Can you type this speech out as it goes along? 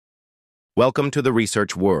Welcome to the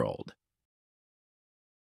research world.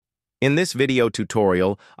 In this video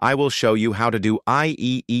tutorial, I will show you how to do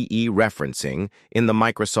IEEE referencing in the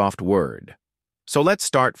Microsoft Word. So let's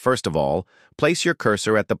start. First of all, place your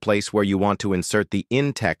cursor at the place where you want to insert the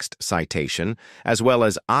in-text citation, as well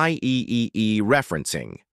as IEEE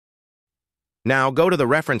referencing. Now go to the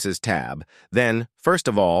References tab, then, first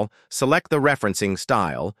of all, select the referencing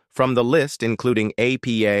style from the list including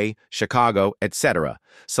APA, Chicago, etc.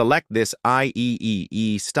 Select this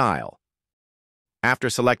IEEE style.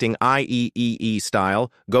 After selecting IEEE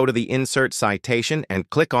style, go to the Insert Citation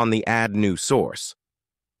and click on the Add New Source.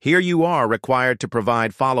 Here you are required to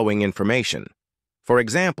provide following information. For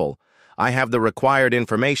example, I have the required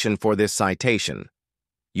information for this citation.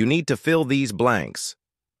 You need to fill these blanks.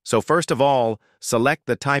 So first of all, select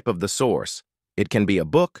the type of the source. It can be a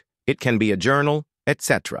book, it can be a journal,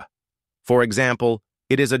 etc. For example,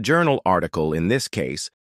 it is a journal article in this case.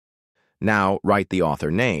 Now write the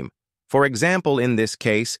author name. For example, in this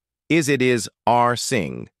case, it is R.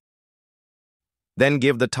 Singh. Then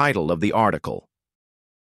give the title of the article.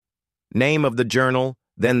 Name of the journal,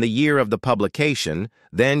 then the year of the publication,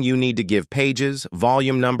 then you need to give pages,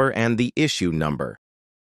 volume number, and the issue number.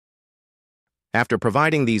 After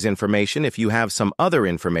providing these information, if you have some other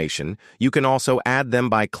information, you can also add them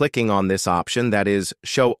by clicking on this option that is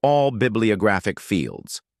Show All Bibliographic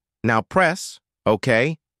Fields. Now press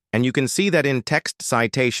OK, and you can see that in-text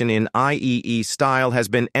citation in IEEE style has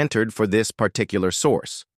been entered for this particular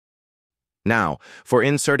source. Now, for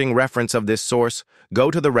inserting reference of this source, go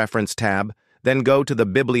to the Reference tab, then go to the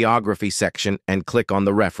Bibliography section and click on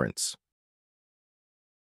the reference.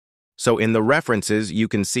 So in the references, you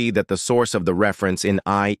can see that the source of the reference in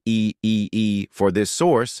IEEE for this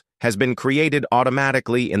source has been created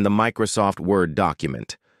automatically in the Microsoft Word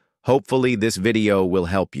document. Hopefully this video will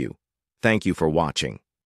help you. Thank you for watching.